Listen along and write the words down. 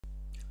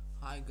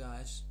Hi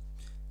guys,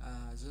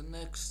 the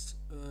next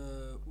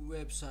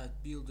website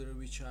builder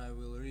which I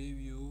will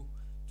review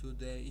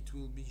today, it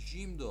will be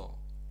Jimdo.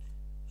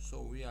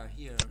 So we are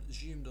here,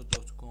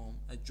 jimdo.com,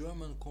 a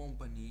German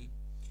company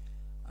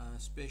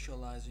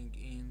specializing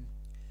in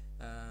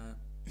uh,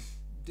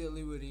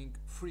 delivering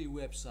free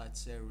website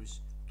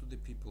service to the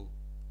people.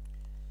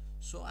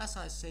 So as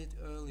I said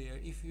earlier,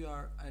 if you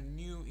are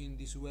new in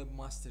this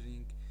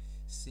webmastering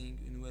thing,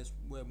 in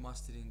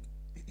webmastering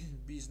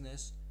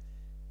business,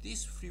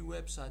 these free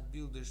website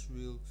builders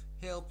will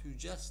help you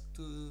just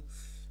to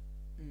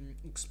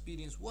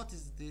experience what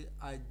is the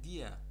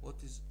idea,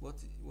 what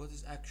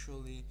is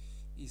actually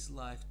is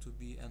like to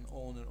be an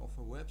owner of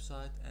a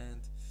website and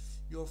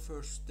your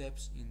first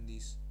steps in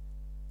this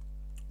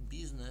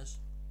business.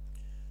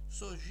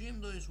 So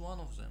Jimdo is one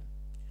of them.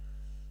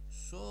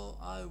 So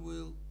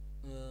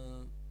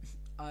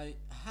I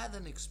had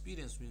an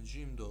experience with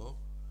Jimdo.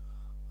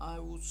 I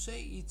would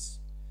say it's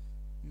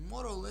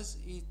more or less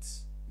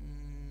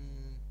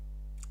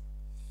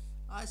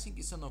I think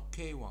it's an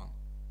okay one.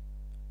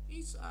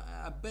 It's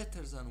a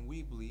better than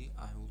Weebly,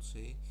 I would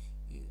say.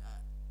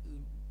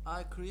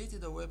 I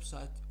created a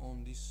website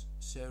on this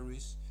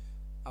series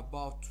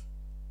about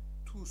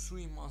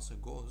 2-3 months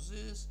ago.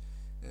 This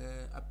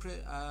I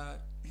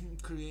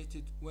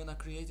created when I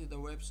created a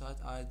website.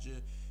 I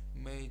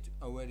made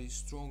a very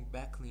strong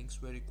backlinks,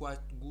 very quite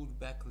good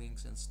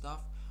backlinks and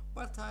stuff.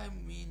 But I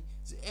mean,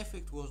 the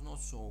effect was not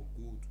so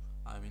good.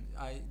 I mean,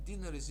 I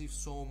didn't receive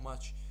so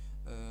much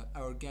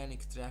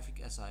organic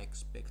traffic as I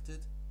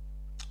expected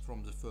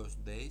from the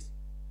first days,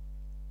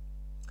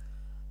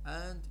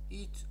 and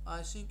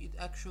I think it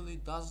actually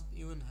doesn't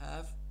even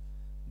have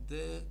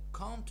the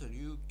counter.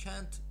 You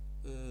can't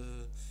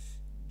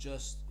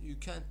you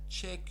can't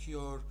check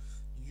your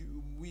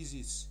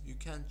visits. You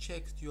can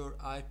check your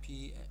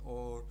IP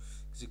or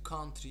the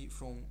country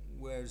from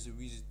where the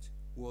visit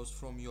was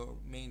from your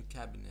main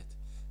cabinet.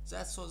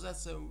 That's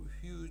a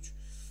huge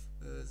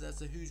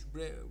that's a huge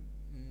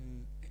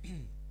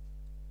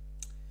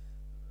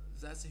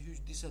that's a huge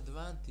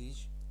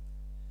disadvantage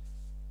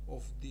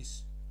of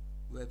this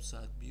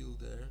website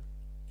builder.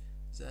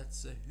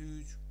 That's a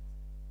huge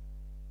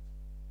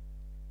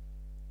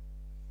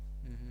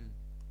mhm,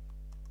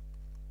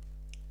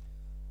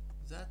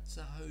 that's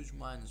a huge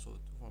minus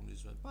from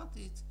this web, but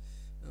it's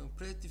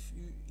pretty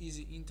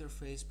easy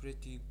interface,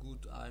 pretty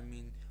good. I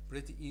mean,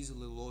 pretty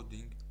easily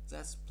loading.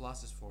 That's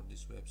pluses for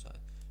this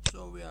website.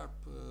 So we are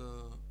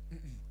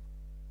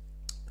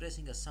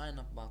pressing a sign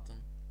up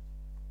button.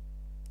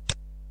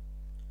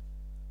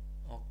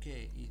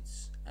 Okay,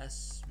 it's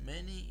as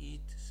many,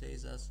 it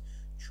says as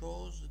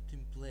choose a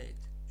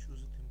template.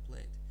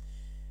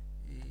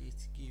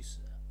 It gives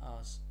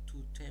us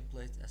two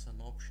templates as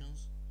an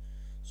options.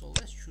 So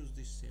let's choose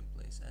this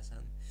template as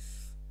an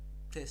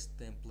test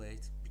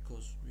template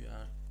because we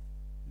are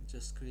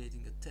just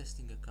creating a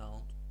testing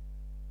account.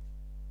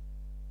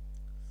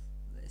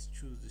 Let's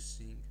choose this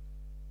thing.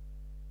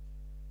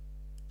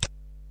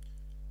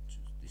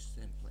 Choose this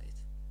template.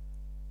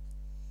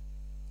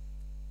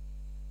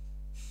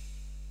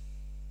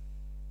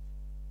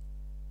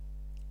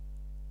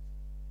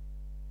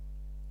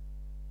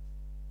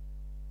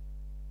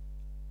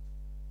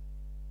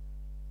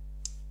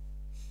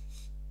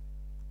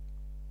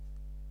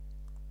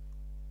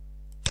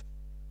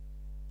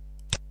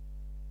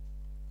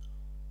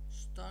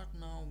 Start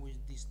now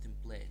with this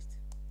template.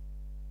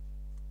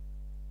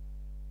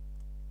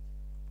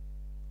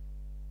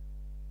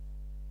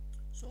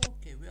 So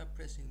okay, we are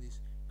pressing this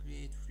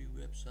create free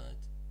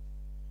website.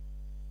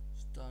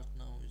 Start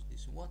now with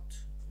this. What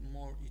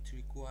more it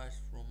requires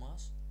from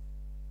us?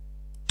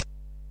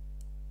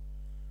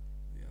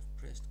 We have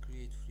pressed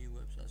create free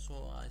website.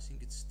 So I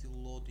think it's still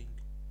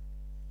loading.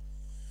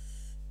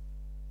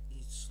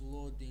 It's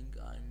loading.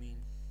 I mean,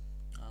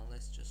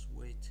 let's just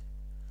wait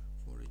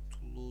for it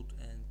to load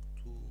and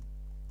to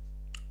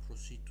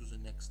proceed to the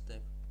next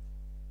step.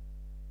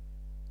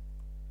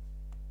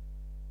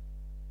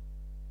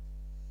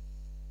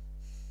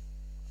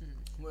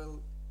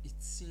 Well, it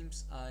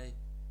seems I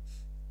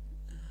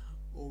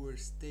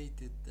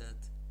overstated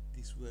that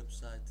this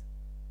website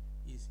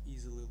is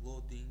easily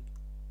loading.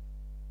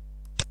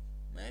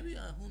 Maybe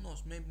who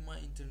knows, maybe my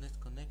internet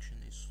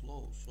connection is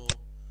slow, so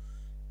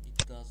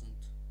it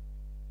doesn't.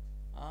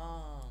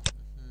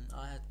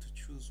 I had to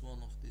choose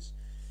one of these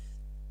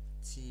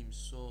themes,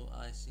 so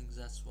I think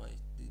that's why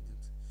it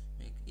didn't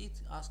make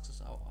it. Asks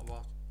us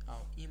about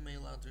our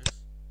email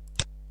address,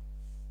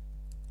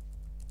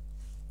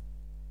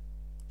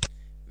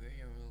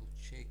 where we'll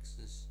check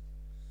this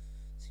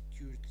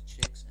security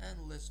checks,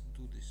 and let's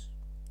do this.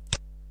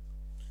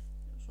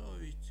 So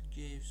it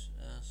gives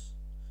us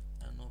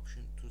an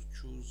option to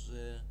choose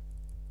the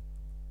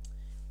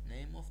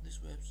name of this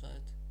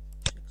website.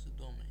 Check the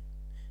domain.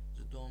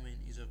 The domain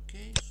is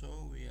okay,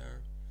 so we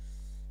are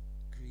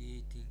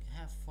creating.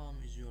 Have fun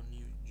with your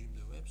new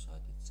Jimdo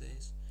website. It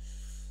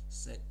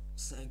says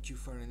thank you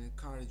for an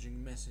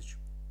encouraging message.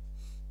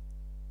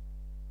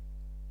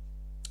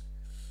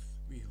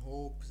 We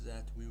hope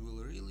that we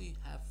will really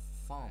have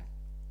fun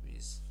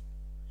with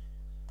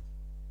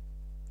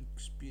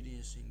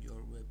experiencing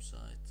your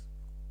website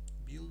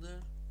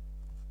builder.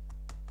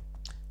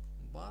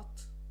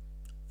 But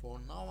for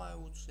now I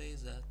would say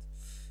that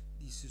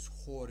this is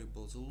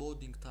horrible. The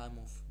loading time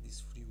of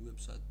this free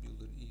website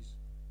builder is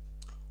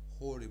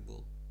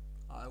horrible.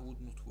 I would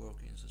not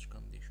work in such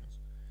conditions.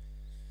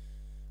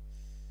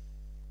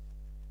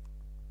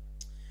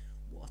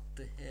 What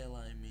the hell,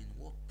 I mean,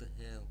 what the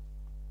hell?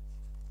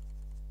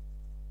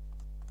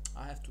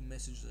 I have to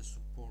message the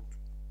support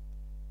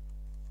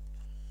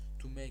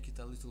to make it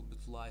a little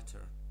bit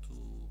lighter,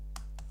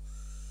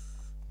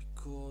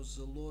 because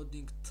the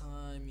loading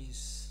time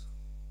is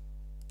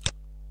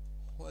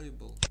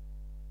horrible,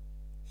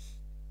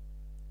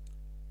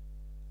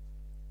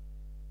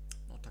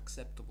 not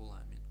acceptable.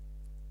 I mean,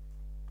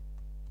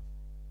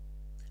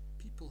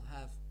 people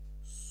have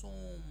so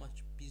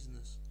much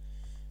business,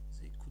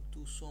 they could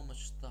do so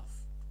much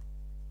stuff,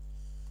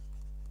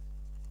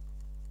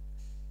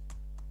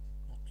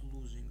 not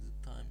losing the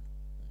time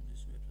on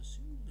this website.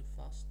 Simply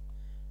fast.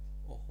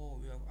 Oh,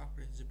 we have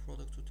upgraded the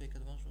product to take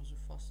advantage of the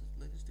fastest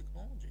latest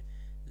technology.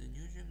 The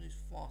new jimdo is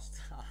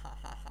fast.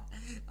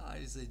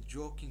 Is it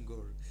joking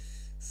or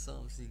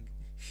something?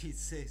 It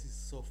says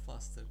it's so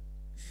faster.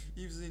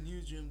 If the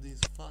new jimdo is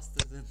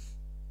faster, then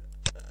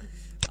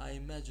I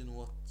imagine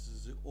what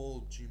the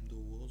old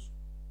jimdo was.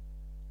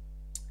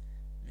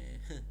 Man,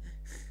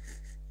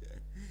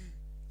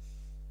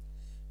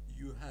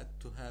 you had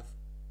to have.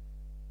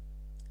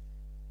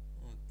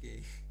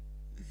 Okay,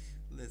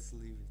 let's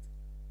leave it.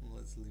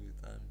 Let's leave it.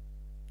 I'm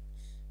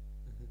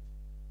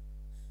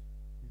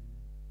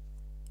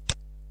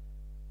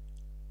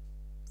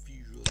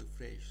visually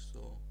fresh,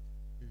 so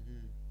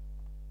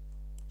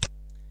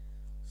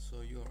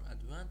so your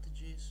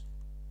advantages,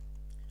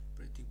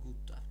 pretty good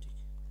tactic.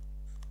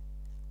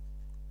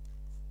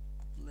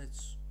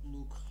 Let's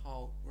look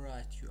how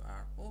right you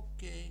are.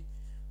 Okay,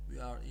 we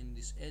are in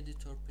this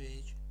editor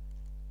page.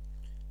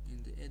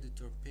 In the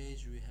editor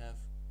page we have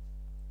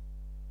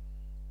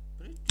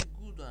pretty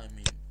good, I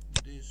mean,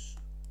 this,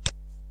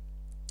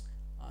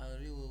 I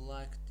really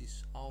like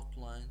these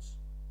outlines.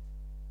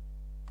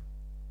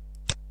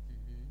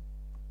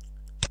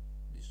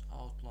 These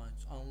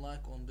outlines,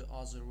 unlike on the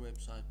other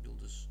website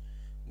builders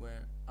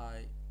where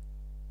I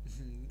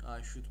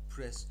I should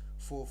press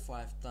 4 or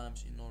 5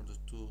 times in order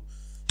to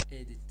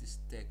edit this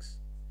text.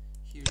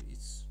 Here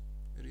it's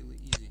really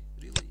easy,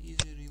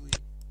 really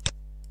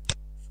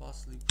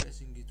fastly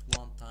pressing it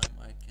one time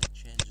I can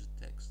change the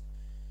text.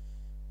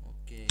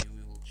 Okay,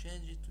 we will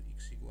change it to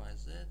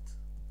XYZ.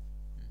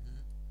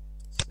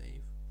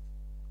 Save.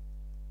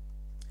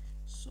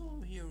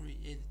 So here we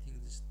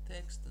editing this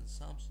text and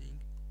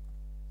something.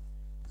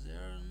 There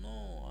are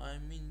no, I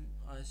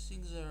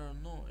think there are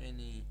no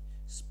any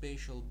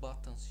special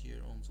buttons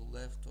here on the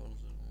left or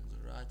on the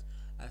right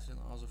as in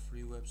other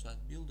free website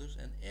builders,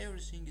 and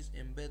everything is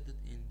embedded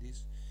in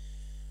this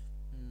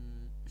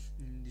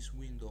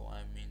window.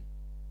 I mean,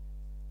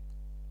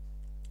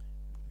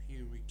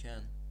 here we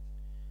can,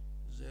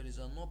 there is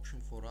an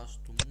option for us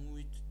to move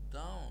it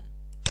down.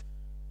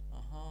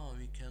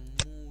 We can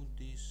move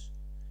this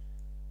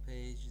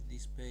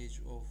page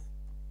of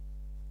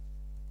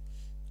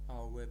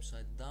our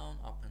website down,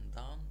 up and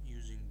down,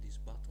 using these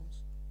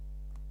buttons.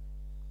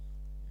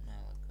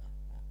 Malaga.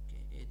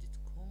 Okay, edit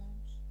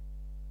columns,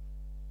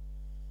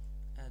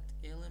 add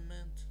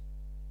element.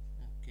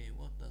 Okay,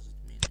 what does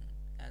it mean?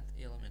 Add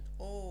element.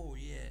 Oh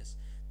yes,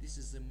 this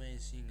is the main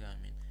thing. I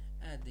mean,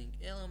 adding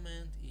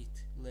element,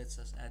 it lets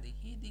us adding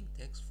heading,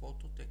 text,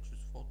 photo, text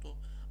with photo.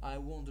 I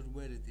wondered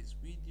where it is.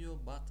 Video,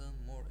 button,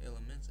 more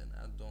elements and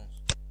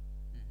add-ons.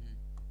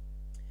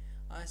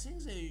 I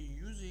think they're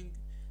using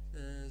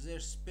their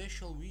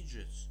special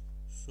widgets,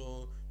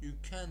 so you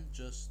can't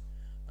just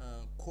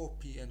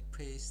copy and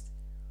paste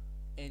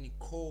any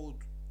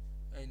code,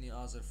 any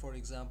other. For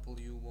example,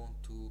 you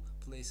want to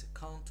place a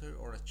counter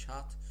or a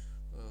chat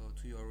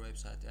to your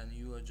website, and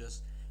you are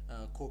just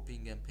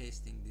copying and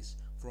pasting this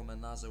from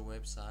another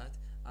website.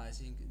 I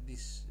think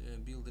this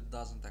builder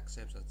doesn't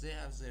accept that. They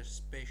have their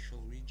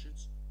special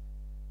widgets,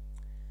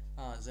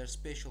 their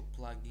special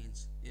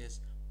plugins. Yes,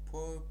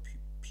 POW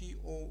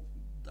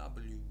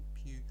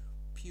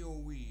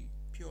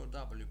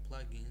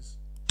plugins.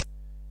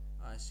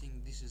 I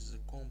think this is the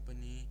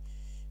company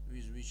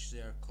with which they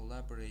are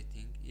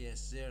collaborating.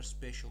 Yes, their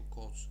special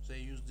codes. They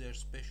use their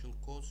special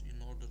codes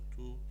in order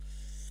to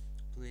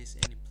place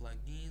any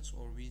plugins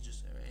or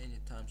widgets or any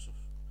types of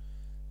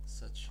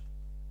such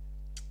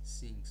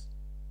things.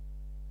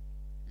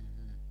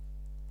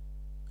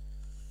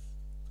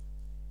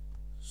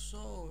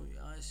 So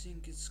I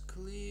think it's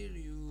clear.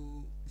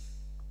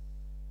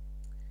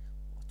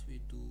 What we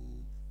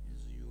do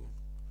is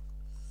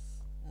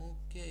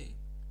okay,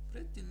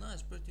 pretty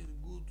nice, pretty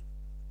good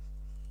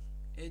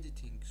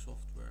editing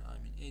software. I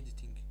mean,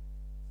 editing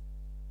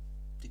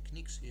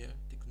techniques here,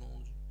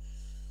 technology.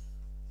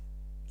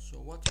 So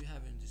what we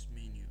have in this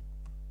menu?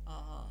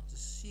 The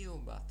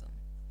SEO button.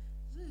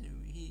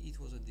 It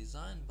was a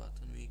design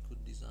button. We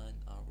could design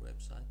our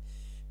website.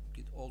 We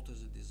could alter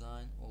the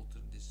design,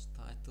 alter these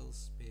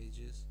titles,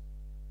 pages.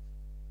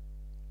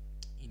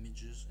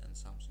 images and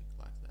something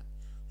like that.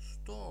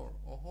 Store,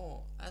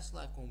 as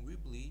like on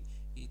Weebly,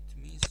 it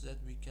means that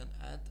we can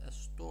add a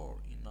store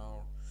in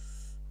our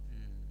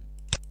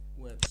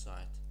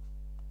website.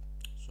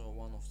 So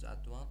one of the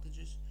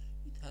advantages,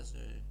 it has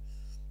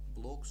a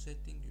blog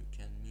setting.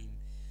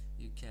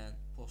 You can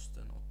post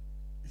a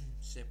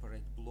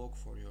separate blog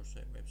for your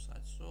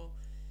website. So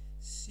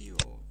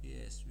SEO,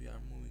 yes, we are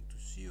moving to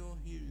SEO.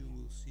 Here you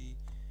will see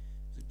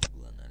the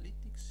Google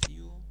Analytics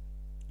SEO.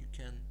 You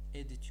can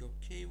edit your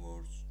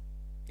keywords,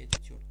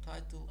 edit your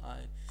title.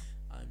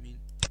 I mean,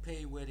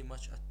 pay very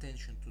much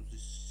attention to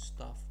this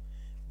stuff,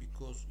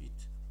 because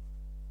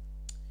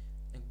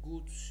a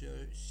good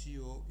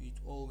SEO, it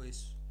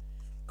always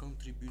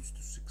contributes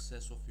to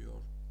success of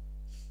your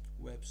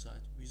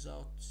website.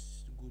 Without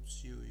good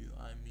SEO,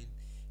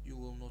 you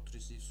will not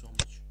receive so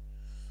much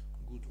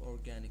good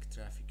organic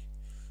traffic.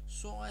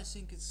 So I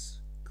think it's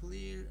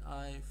clear.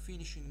 I'm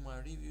finishing my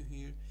review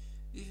here.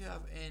 If you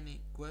have any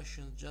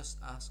questions, just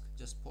ask,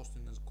 just post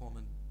in the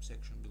comment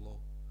section below.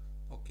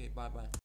 Okay, bye bye.